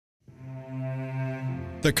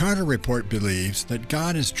The Carter Report believes that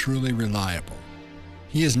God is truly reliable.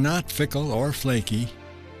 He is not fickle or flaky.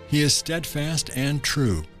 He is steadfast and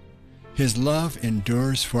true. His love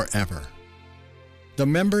endures forever. The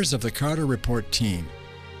members of the Carter Report team,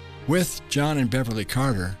 with John and Beverly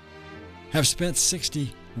Carter, have spent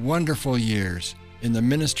 60 wonderful years in the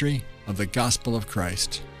ministry of the gospel of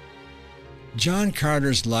Christ. John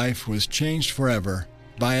Carter's life was changed forever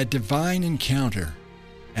by a divine encounter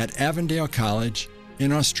at Avondale College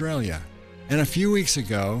in Australia, and a few weeks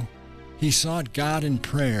ago, he sought God in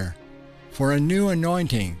prayer for a new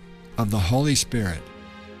anointing of the Holy Spirit.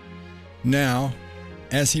 Now,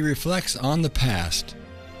 as he reflects on the past,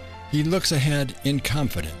 he looks ahead in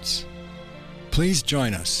confidence. Please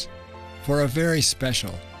join us for a very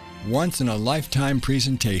special, once-in-a-lifetime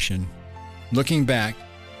presentation, Looking Back,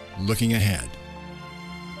 Looking Ahead.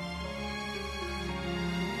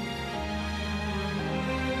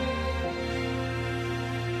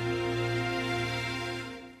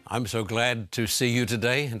 I'm so glad to see you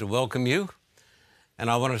today and to welcome you.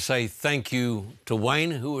 And I want to say thank you to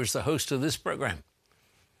Wayne, who is the host of this program.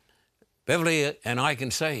 Beverly and I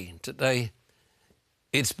can say today,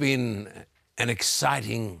 it's been an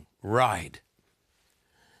exciting ride.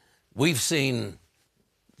 We've seen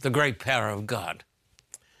the great power of God.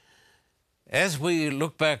 As we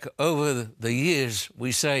look back over the years,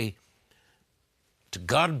 we say, to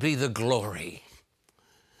God be the glory.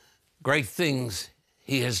 Great things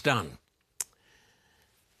He has done.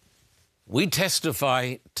 We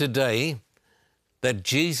testify today that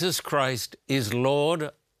Jesus Christ is Lord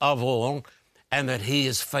of all and that He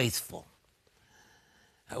is faithful.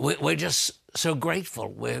 We're just so grateful.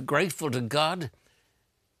 We're grateful to God,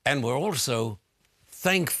 and we're also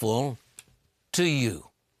thankful to you.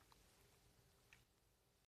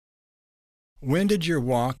 When did your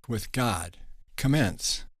walk with God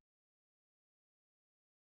commence?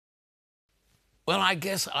 Well, I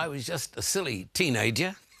guess I was just a silly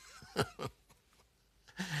teenager.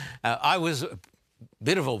 I was a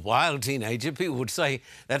bit of a wild teenager. People would say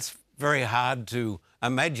that's very hard to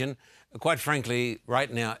imagine. Quite frankly,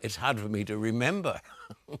 right now, it's hard for me to remember.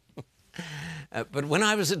 But when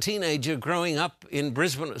I was a teenager growing up in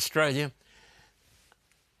Brisbane, Australia,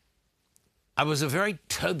 I was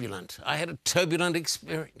I had a turbulent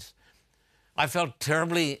experience. I felt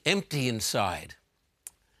terribly empty inside.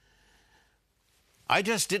 I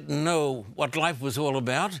just didn't know what life was all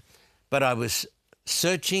about, but I was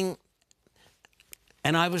searching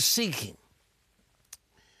and I was seeking.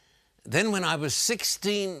 Then when I was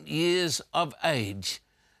 16 years of age,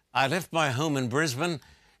 I left my home in Brisbane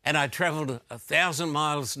and I travelled 1,000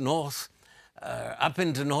 miles north, up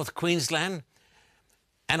into North Queensland,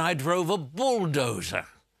 and I drove a bulldozer.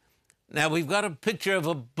 Now, we've got a picture of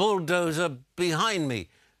a bulldozer behind me,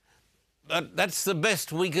 but that's the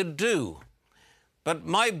best we could do. But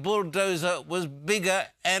my bulldozer was bigger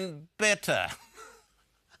and better.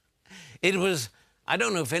 It was, I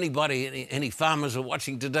don't know if any farmers are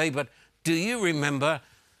watching today, but do you remember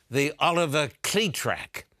the Oliver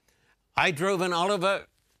Cleatrack? I drove an Oliver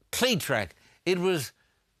Cleatrack. It was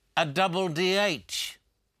a double DH.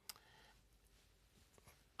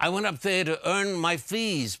 I went up there to earn my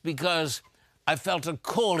fees because I felt a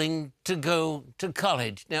calling to go to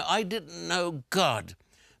college. Now, I didn't know God,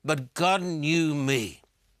 but God knew me.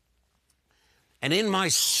 And in my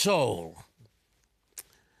soul,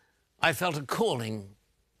 I felt a calling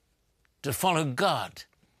to follow God.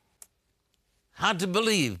 Hard to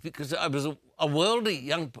believe, because I was a worldly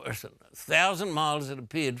young person, 1,000 miles it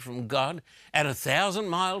appeared from God, and 1,000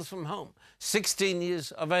 miles from home, 16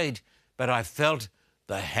 years of age, but I felt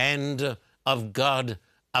the hand of God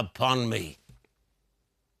upon me.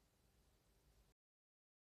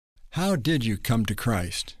 How did you come to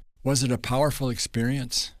Christ? Was it a powerful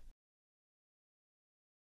experience?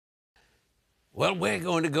 Well, we're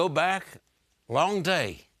going to go back long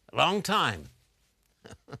time.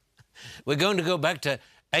 We're going to go back to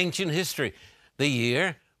ancient history. The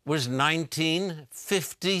year was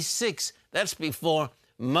 1956. That's before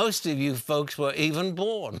most of you folks were even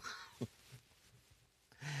born.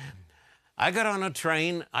 I got on a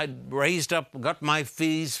train. I'd raised up, got my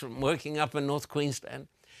fees from working up in North Queensland,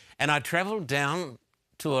 and I travelled down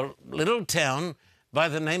to a little town by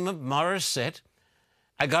the name of Morisset.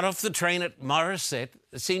 I got off the train at Morisset.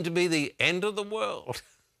 It seemed to be the end of the world.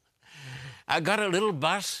 I got a little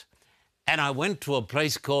bus, and I went to a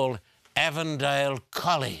place called Avondale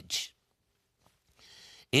College.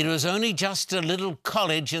 It was only just a little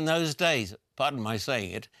college in those days. Pardon my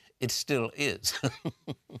saying it, it still is.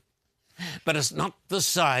 But it's not the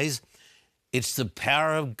size, it's the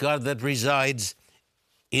power of God that resides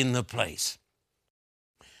in the place.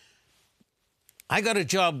 I got a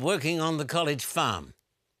job working on the college farm.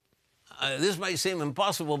 This may seem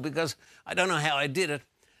impossible because I don't know how I did it.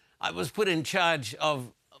 I was put in charge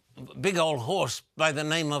of a big old horse by the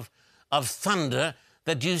name of Thunder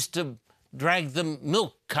that used to drag the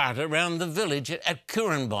milk cart around the village at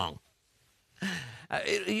Kurenbong.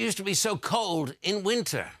 It used to be so cold in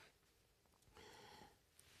winter.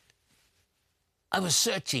 I was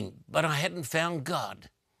searching, but I hadn't found God.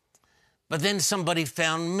 But then somebody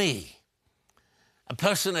found me. A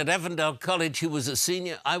person at Avondale College who was a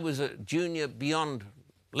senior, I was a junior, beyond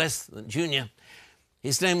less than junior.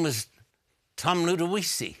 His name was Tom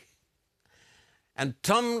Ludwisi. And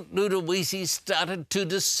Tom Ludwisi started to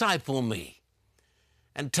disciple me.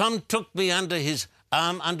 And Tom took me under his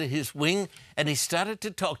arm, under his wing, and he started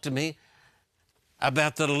to talk to me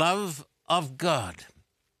about the love of God.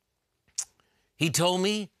 He told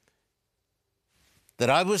me that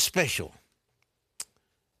I was special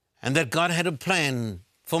and that God had a plan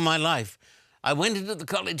for my life. I went into the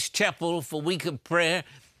college chapel for a week of prayer,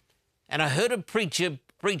 and I heard a preacher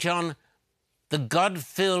preach on the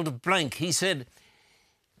God-filled blank. He said,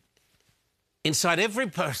 inside every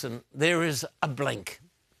person, there is a blank.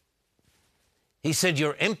 He said,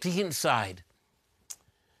 you're empty inside,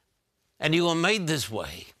 and you were made this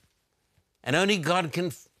way, and only God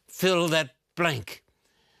can fill that blank.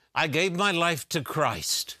 I gave my life to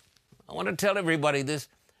Christ. I want to tell everybody this.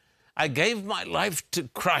 I gave my life to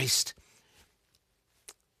Christ,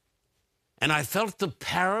 and I felt the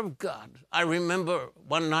power of God. I remember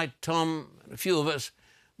one night, Tom and a few of us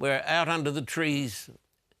were out under the trees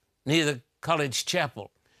near the college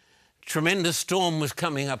chapel. A tremendous storm was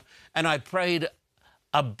coming up, and I prayed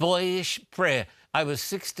a boyish prayer. I was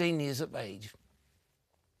 16 years of age.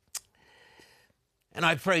 And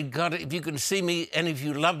I prayed, God, if you can see me and if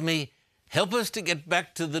you love me, help us to get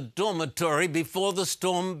back to the dormitory before the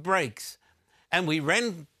storm breaks. And we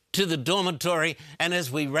ran to the dormitory, and as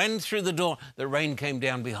we ran through the door, the rain came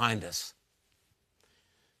down behind us.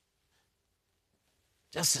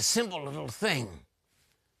 Just a simple little thing.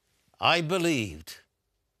 I believed,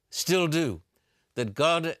 still do, that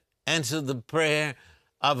God answered the prayer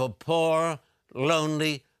of a poor,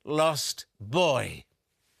 lonely, lost boy.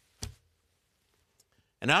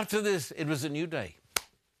 And after this, it was a new day.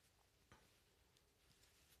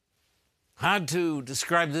 Hard to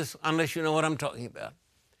describe this unless you know what I'm talking about.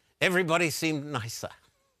 Everybody seemed nicer.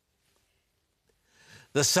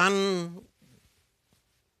 The sun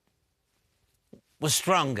was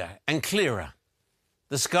stronger and clearer.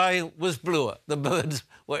 The sky was bluer. The birds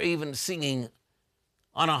were even singing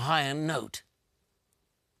on a higher note.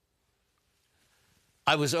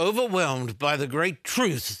 I was overwhelmed by the great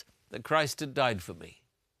truth that Christ had died for me,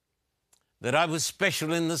 that I was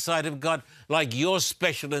special in the sight of God, like you're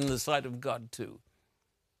special in the sight of God too.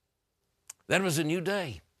 That was a new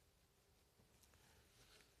day.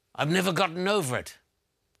 I've never gotten over it.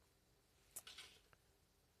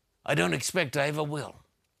 I don't expect I ever will.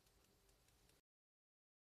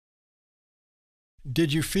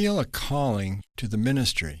 Did you feel a calling to the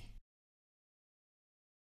ministry?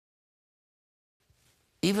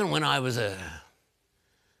 Even when I was a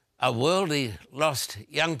worldly, lost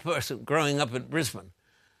young person growing up in Brisbane,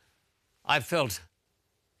 I felt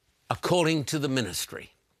a calling to the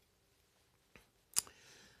ministry.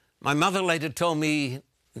 My mother later told me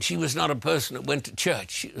she was not a person that went to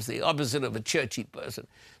church. She was the opposite of a churchy person.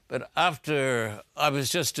 But after I was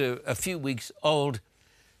just a few weeks old,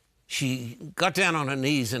 she got down on her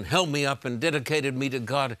knees and held me up and dedicated me to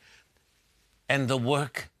God and the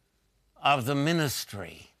work of the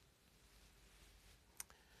ministry.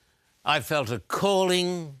 I felt a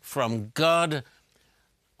calling from God.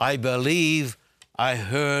 I believe I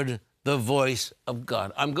heard the voice of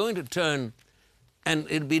God. I'm going to turn, and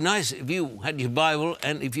it'd be nice if you had your Bible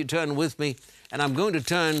and if you turn with me, and I'm going to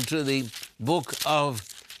turn to the book of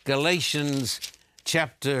Galatians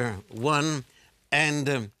chapter 1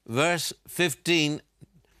 and verse 15.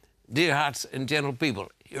 Dear hearts and gentle people,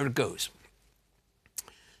 here it goes.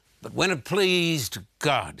 But when it pleased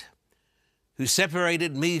God, who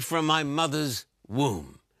separated me from my mother's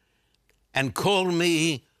womb and called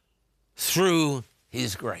me through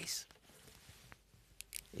his grace.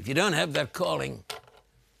 If you don't have that calling,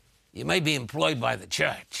 you may be employed by the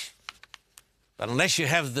church, but unless you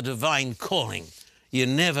have the divine calling, you're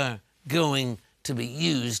never going to be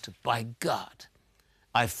used by God.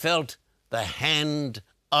 I felt the hand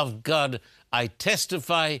of God. I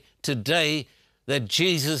testify today that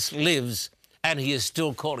Jesus lives and he is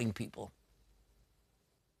still calling people.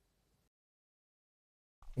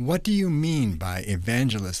 What do you mean by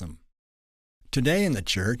evangelism? Today in the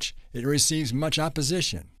church, it receives much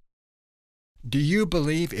opposition. Do you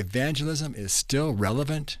believe evangelism is still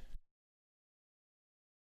relevant?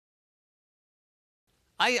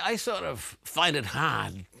 I sort of find it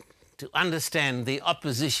hard to understand the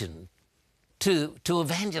opposition to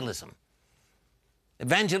evangelism.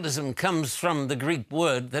 Evangelism comes from the Greek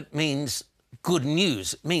word that means good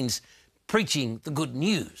news. It means preaching the good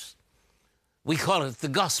news. We call it the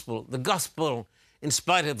gospel. The gospel, in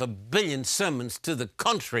spite of a billion sermons to the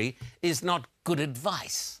contrary, is not good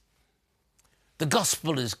advice. The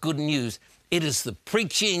gospel is good news. It is the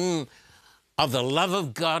preaching of the love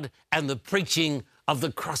of God and the preaching of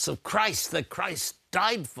the cross of Christ, that Christ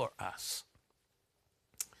died for us.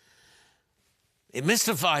 It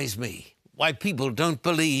mystifies me why people don't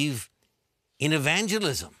believe in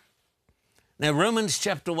evangelism. Now, Romans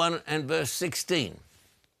chapter 1 and verse 16,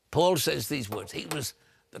 Paul says these words. He was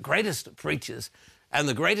the greatest of preachers and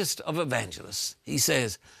the greatest of evangelists. He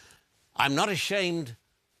says, I'm not ashamed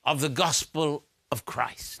of the gospel of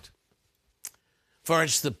Christ, for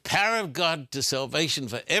it's the power of God to salvation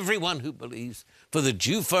for everyone who believes, for the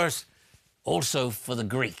Jew first, also for the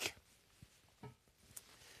Greek.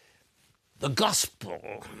 The gospel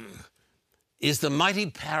is the mighty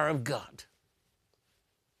power of God.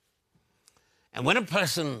 And when a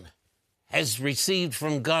person has received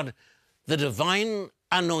from God the divine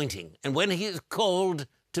anointing, and when he is called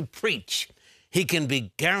to preach, he can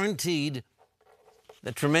be guaranteed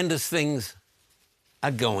that tremendous things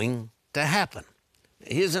are going to happen.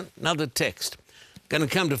 Here's another text. Going to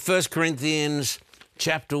come to 1 Corinthians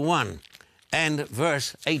chapter 1 and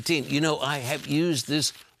verse 18. You know, I have used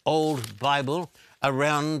this old Bible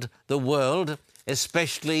around the world,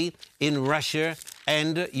 especially in Russia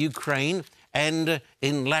and Ukraine and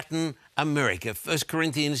in Latin America. 1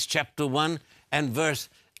 Corinthians chapter 1 and verse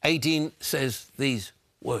 18 says these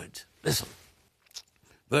words. Listen.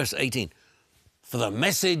 Verse 18. For the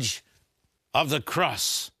message of the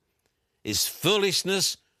cross is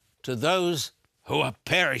foolishness to those who are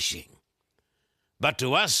perishing, but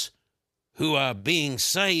to us who are being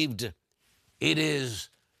saved, it is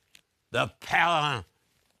the power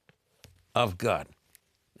of God.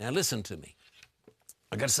 Now listen to me.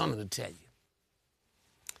 I got something to tell you.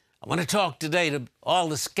 I want to talk today to all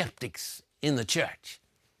the skeptics in the church.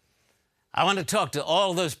 I want to talk to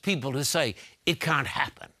all those people who say it can't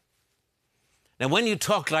happen. Now, when you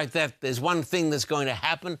talk like that, there's one thing that's going to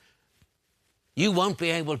happen. You won't be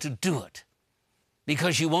able to do it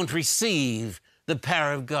because you won't receive the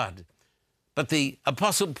power of God. But the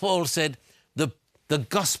Apostle Paul said the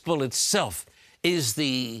gospel itself is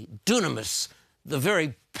the dunamis, the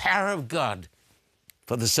very power of God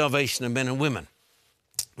for the salvation of men and women.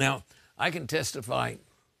 Now, I can testify,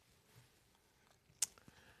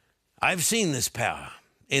 I've seen this power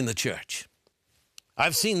in the church.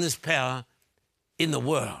 I've seen this power in the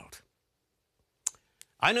world.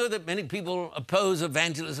 I know that many people oppose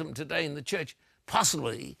evangelism today in the church,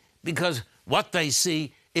 possibly because what they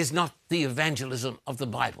see is not the evangelism of the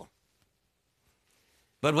Bible.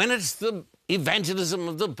 But when it's the evangelism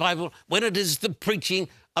of the Bible, when it is the preaching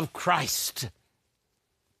of Christ,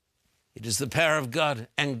 it is the power of God,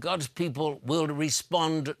 and God's people will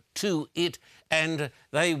respond to it, and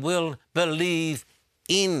they will believe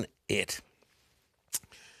in it.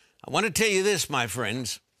 I want to tell you this, my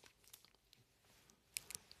friends.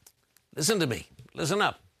 Listen to me. Listen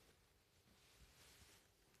up.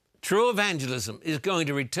 True evangelism is going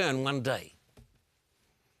to return one day.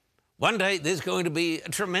 One day there's going to be a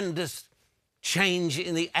tremendous change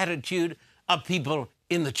in the attitude of people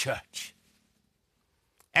in the church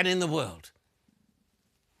and in the world.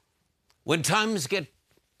 When times get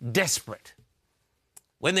desperate,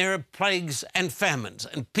 when there are plagues and famines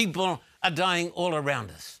and people are dying all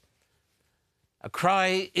around us, a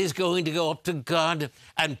cry is going to go up to God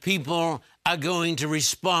and people are going to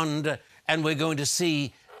respond, and we're going to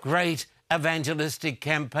see great evangelistic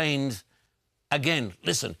campaigns again.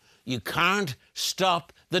 Listen, you can't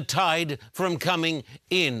stop the tide from coming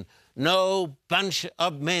in. No bunch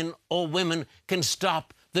of men or women can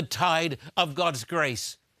stop the tide of God's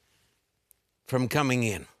grace from coming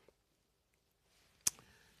in.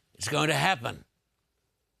 It's going to happen.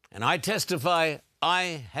 And I testify,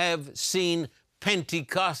 I have seen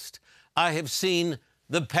Pentecost. I have seen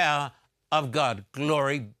the power of God.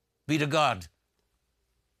 Glory be to God.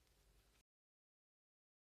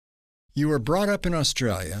 You were brought up in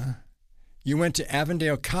Australia. You went to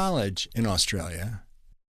Avondale College in Australia.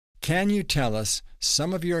 Can you tell us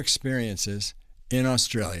some of your experiences in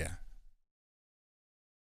Australia?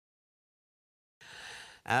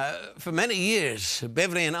 For many years,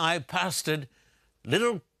 Beverly and I pastored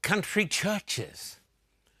little country churches.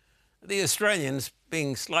 the Australians,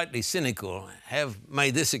 being slightly cynical, have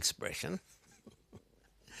made this expression: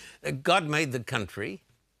 that God made the country,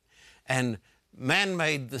 and man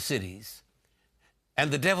made the cities,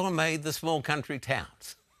 and the devil made the small country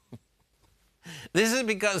towns. This is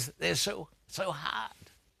because they're so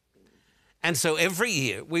hard. And so every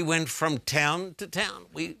year we went from town to town.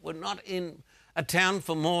 We were not in a town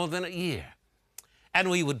for more than a year. And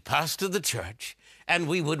we would pastor the church, and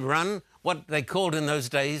we would run what they called in those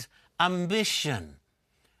days a mission.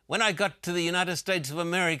 When I got to the United States of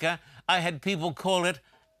America, I had people call it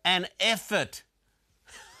an effort.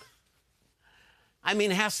 I mean,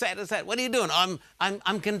 how sad is that? What are you doing?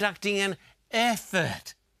 I'm conducting an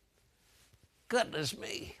effort. Goodness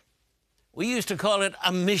me. We used to call it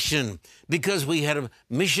a mission because we had a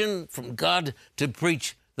mission from God to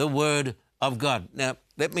preach the word of God. Now,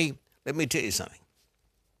 let me tell you something.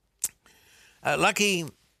 Lucky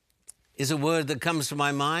is a word that comes to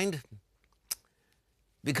my mind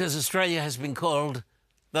because Australia has been called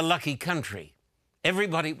the lucky country.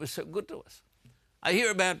 Everybody was so good to us. I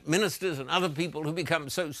hear about ministers and other people who become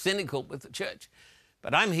so cynical with the church,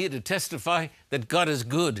 but I'm here to testify that God is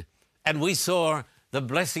good, and we saw the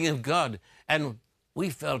blessing of God, and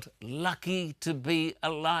we felt lucky to be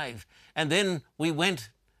alive. And then we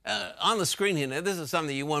went on the screen here. Now, this is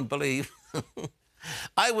something you won't believe.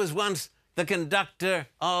 I was once the conductor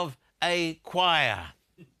of a choir.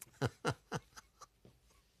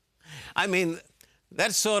 I mean,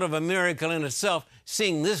 that's sort of a miracle in itself,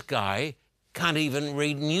 seeing this guy can't even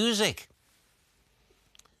read music.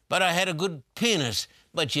 But I had a good pianist,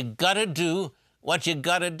 but you gotta do what you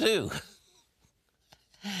gotta do.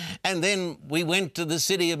 And then we went to the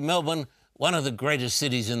city of Melbourne, one of the greatest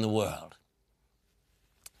cities in the world.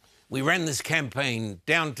 We ran this campaign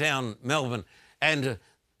downtown Melbourne, and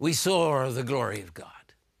we saw the glory of God.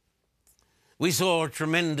 We saw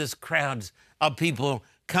tremendous crowds of people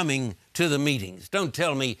coming to the meetings. Don't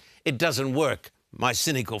tell me it doesn't work, my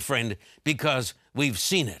cynical friend, because we've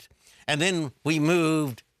seen it. And then we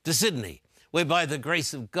moved to Sydney, where by the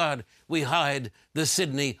grace of God, we hired the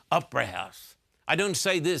Sydney Opera House. I don't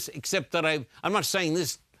say this except that I'm not saying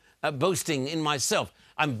this boasting in myself.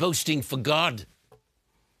 I'm boasting for God.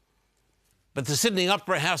 But the Sydney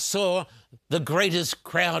Opera House saw the greatest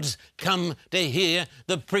crowds come to hear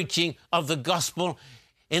the preaching of the gospel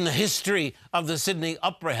in the history of the Sydney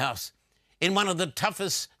Opera House, in one of the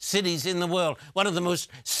toughest cities in the world, one of the most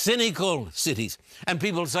cynical cities. And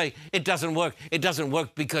people say, it doesn't work. It doesn't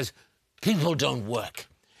work because people don't work,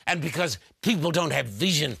 and because people don't have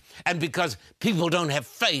vision, and because people don't have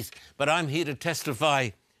faith. But I'm here to testify,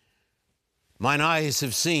 mine eyes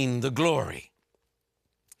have seen the glory.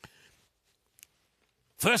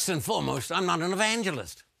 First and foremost, I'm not an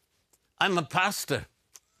evangelist. I'm a pastor.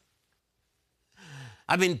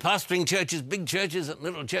 I've been pastoring churches, big churches and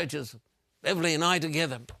little churches, Beverly and I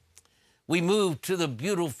together. We moved to the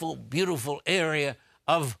beautiful, beautiful area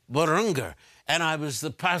of Wahroonga, and I was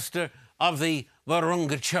the pastor of the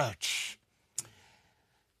Wahroonga Church.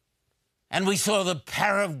 And we saw the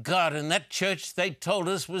power of God, and that church, they told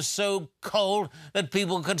us, was so cold that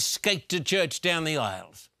people could skate to church down the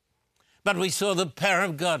aisles. But we saw the power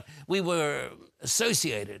of God. We were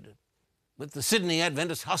associated with the Sydney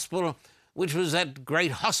Adventist Hospital, which was that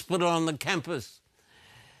great hospital on the campus.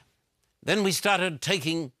 Then we started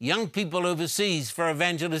taking young people overseas for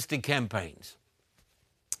evangelistic campaigns.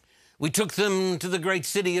 We took them to the great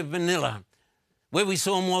city of Manila, where we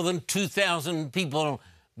saw more than 2,000 people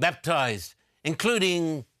baptized,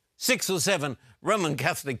 including 6 or 7 Roman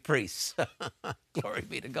Catholic priests. Glory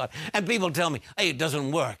be to God. And people tell me, hey, it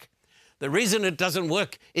doesn't work. The reason it doesn't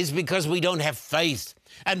work is because we don't have faith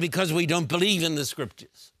and because we don't believe in the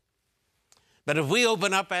Scriptures. But if we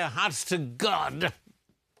open up our hearts to God,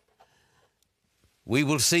 we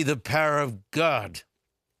will see the power of God.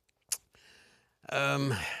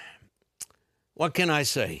 What can I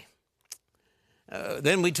say?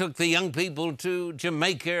 Then we took the young people to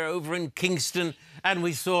Jamaica over in Kingston, and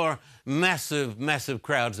we saw massive, massive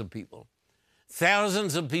crowds of people.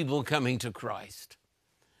 Thousands of people coming to Christ.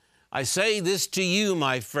 I say this to you,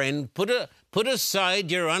 my friend, put aside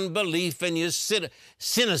your unbelief and your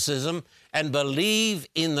cynicism and believe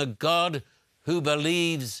in the God who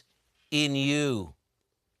believes in you.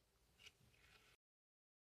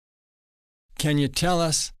 Can you tell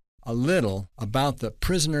us a little about the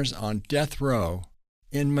prisoners on death row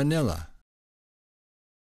in Manila?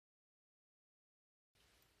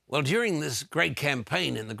 Well, during this great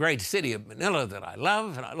campaign in the great city of Manila that I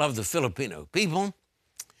love, and I love the Filipino people,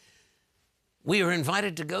 we were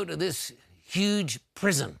invited to go to this huge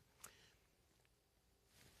prison.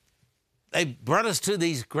 They brought us to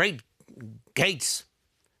these great gates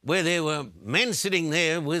where there were men sitting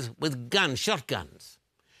there with guns, shotguns.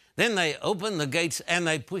 Then they opened the gates and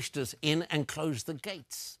they pushed us in and closed the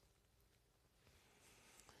gates.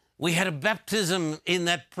 We had a baptism in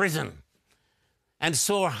that prison and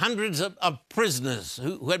saw hundreds of prisoners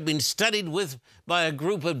who had been studied with by a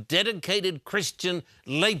group of dedicated Christian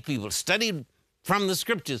lay people, studied from the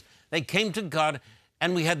Scriptures. They came to God,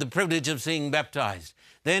 and we had the privilege of seeing baptized.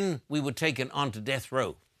 Then we were taken on to death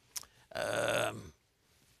row.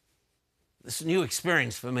 This is a new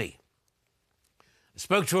experience for me. I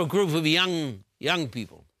spoke to a group of young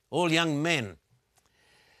people, all young men.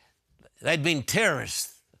 They'd been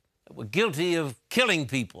terrorists, were guilty of killing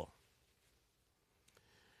people.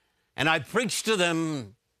 And I preached to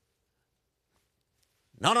them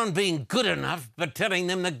not on being good enough, but telling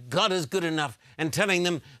them that God is good enough and telling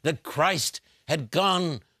them that Christ had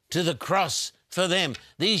gone to the cross for them.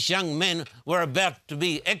 These young men were about to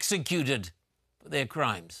be executed for their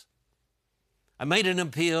crimes. I made an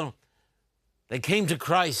appeal. They came to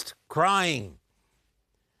Christ crying.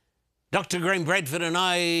 Dr. Graham Bradford and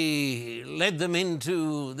I led them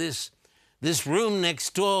into this room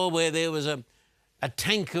next door where there was a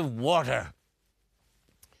tank of water.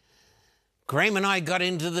 Graham and I got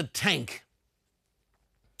into the tank.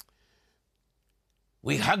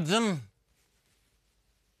 We hugged them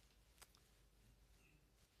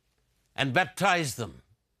and baptized them.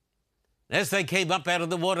 As they came up out of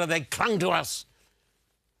the water, they clung to us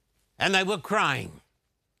and they were crying.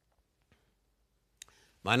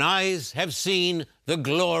 Mine eyes have seen the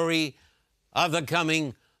glory of the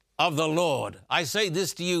coming of the Lord. I say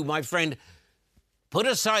this to you, my friend, put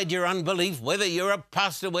aside your unbelief, whether you're a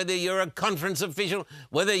pastor, whether you're a conference official,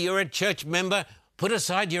 whether you're a church member, put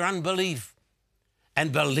aside your unbelief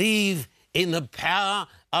and believe in the power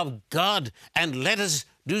of God, and let us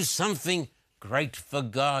do something great for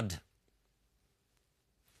God.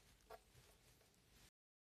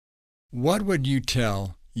 What would you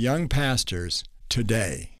tell young pastors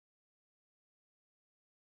today?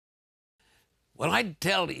 Well, I'd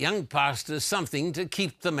tell young pastors something to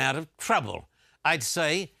keep them out of trouble. I'd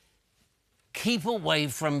say, keep away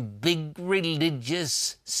from big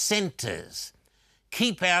religious centers.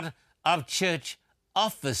 Keep out of church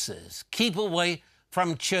offices. Keep away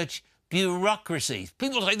from church bureaucracies.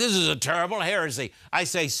 People say, this is a terrible heresy. I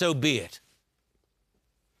say, so be it.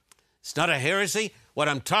 It's not a heresy. What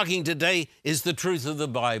I'm talking today is the truth of the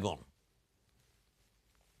Bible.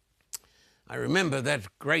 I remember that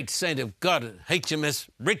great saint of God, HMS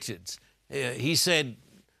Richards. He said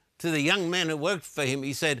to the young men who worked for him,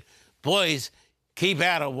 he said, boys, keep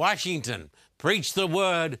out of Washington. Preach the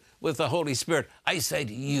word with the Holy Spirit. I say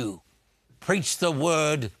to you, preach the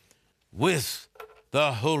word with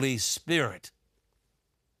the Holy Spirit.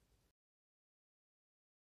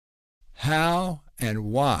 How and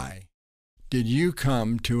why did you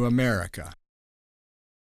come to America?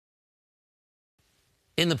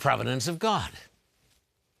 In the providence of God.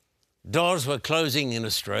 Doors were closing in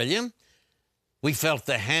Australia. We felt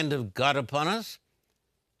the hand of God upon us.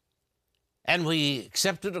 And we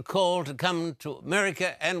accepted a call to come to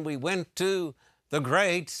America, and we went to the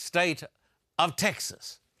great state of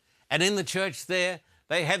Texas. And in the church there,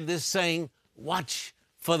 they had this saying, watch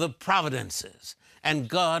for the providences, and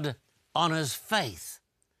God honors faith.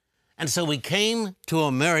 And so we came to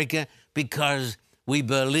America because we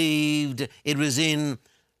believed it was in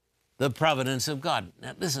the providence of God.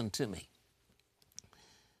 Now, listen to me.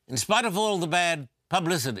 In spite of all the bad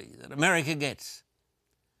publicity that America gets,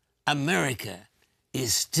 America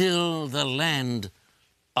is still the land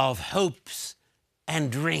of hopes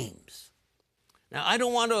and dreams. Now, I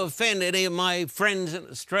don't want to offend any of my friends in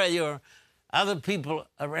Australia or other people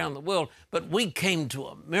around the world, but we came to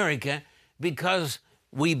America because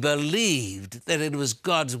we believed that it was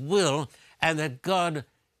God's will and that God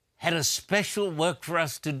had a special work for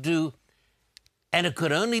us to do, and it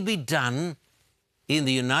could only be done in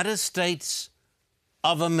the United States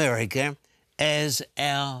of America as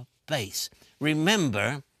our base.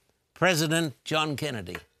 Remember President John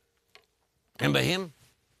Kennedy. Remember him?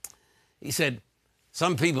 He said,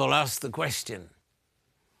 some people ask the question,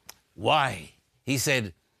 why? He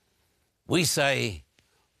said, we say,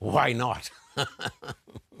 why not?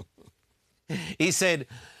 He said,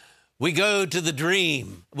 we go to the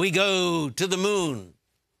dream. We go to the moon.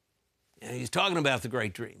 And he's talking about the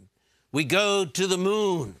great dream. We go to the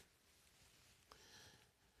moon.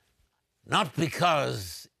 Not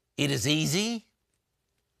because it is easy,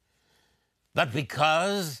 but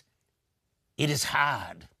because it is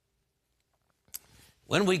hard.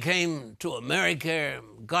 When we came to America,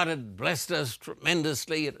 God had blessed us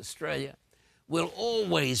tremendously in Australia. will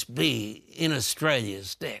always be in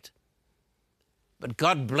Australia's debt. But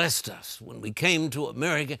God blessed us. When we came to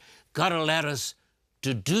America, God allowed us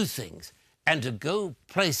to do things and to go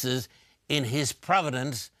places in His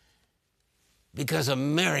providence, because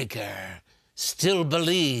America still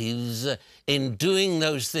believes in doing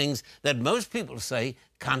those things that most people say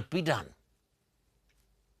can't be done.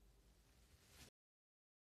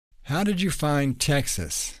 How did you find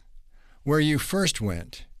Texas, where you first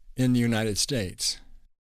went in the United States?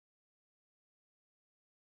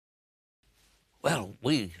 Well,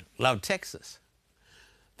 we love Texas,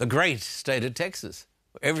 the great state of Texas,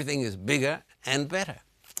 where everything is bigger and better.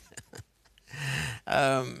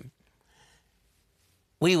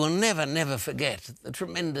 We will never forget the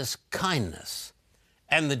tremendous kindness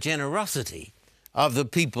and the generosity of the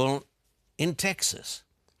people in Texas.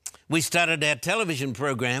 We started our television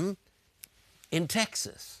program in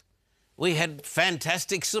Texas. We had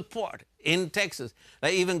fantastic support in Texas.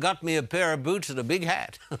 They even got me a pair of boots and a big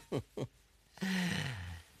hat.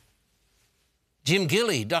 Jim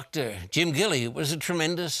Gilley, Dr. Jim Gilley, was a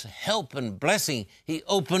tremendous help and blessing. He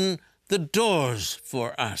opened the doors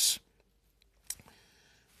for us.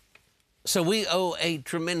 So we owe a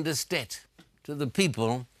tremendous debt to the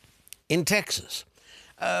people in Texas.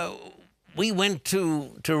 We went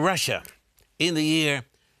to Russia in the year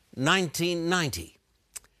 1990,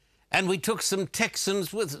 and we took some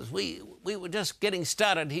Texans with us. We were just getting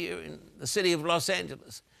started here in the city of Los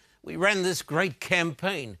Angeles. We ran this great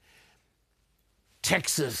campaign.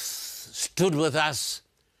 Texas stood with us.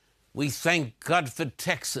 We thank God for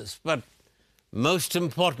Texas, but most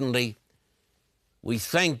importantly, we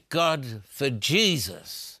thank God for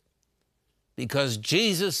Jesus, because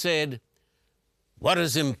Jesus said, "What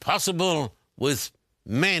is impossible with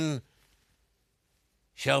men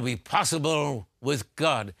shall be possible with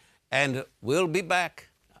God." And we'll be back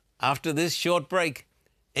after this short break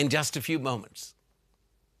in just a few moments.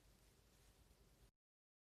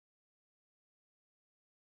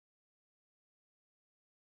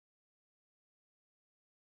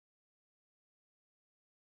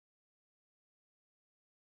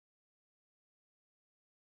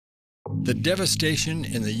 The devastation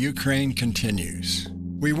in the Ukraine continues.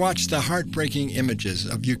 We watch the heartbreaking images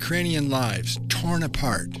of Ukrainian lives torn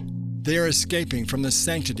apart. They are escaping from the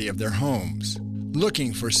sanctity of their homes,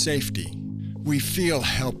 looking for safety. We feel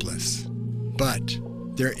helpless, but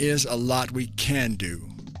there is a lot we can do.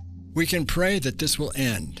 We can pray that this will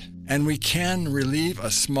end, and we can relieve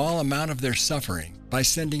a small amount of their suffering by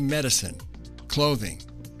sending medicine, clothing,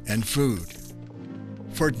 and food.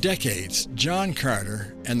 For decades, John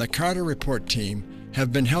Carter and the Carter Report team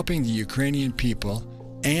have been helping the Ukrainian people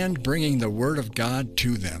and bringing the Word of God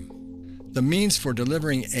to them. The means for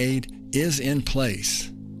delivering aid is in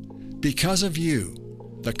place. Because of you,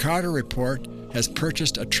 the Carter Report has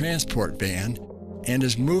purchased a transport van and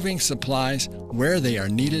is moving supplies where they are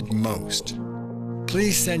needed most.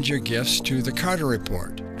 Please send your gifts to the Carter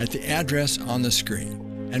Report at the address on the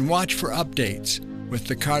screen and watch for updates with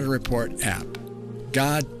the Carter Report app.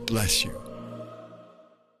 God bless you.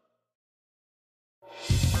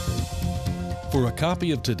 For a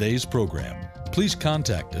copy of today's program, please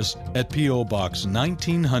contact us at P.O. Box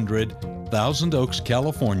 1900, Thousand Oaks,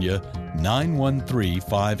 California,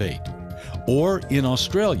 91358. Or in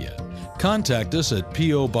Australia, contact us at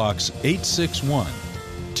P.O. Box 861,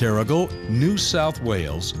 Terrigal, New South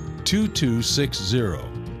Wales, 2260.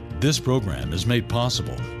 This program is made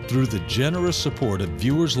possible through the generous support of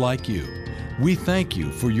viewers like you. We thank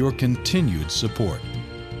you for your continued support.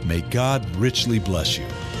 May God richly bless you.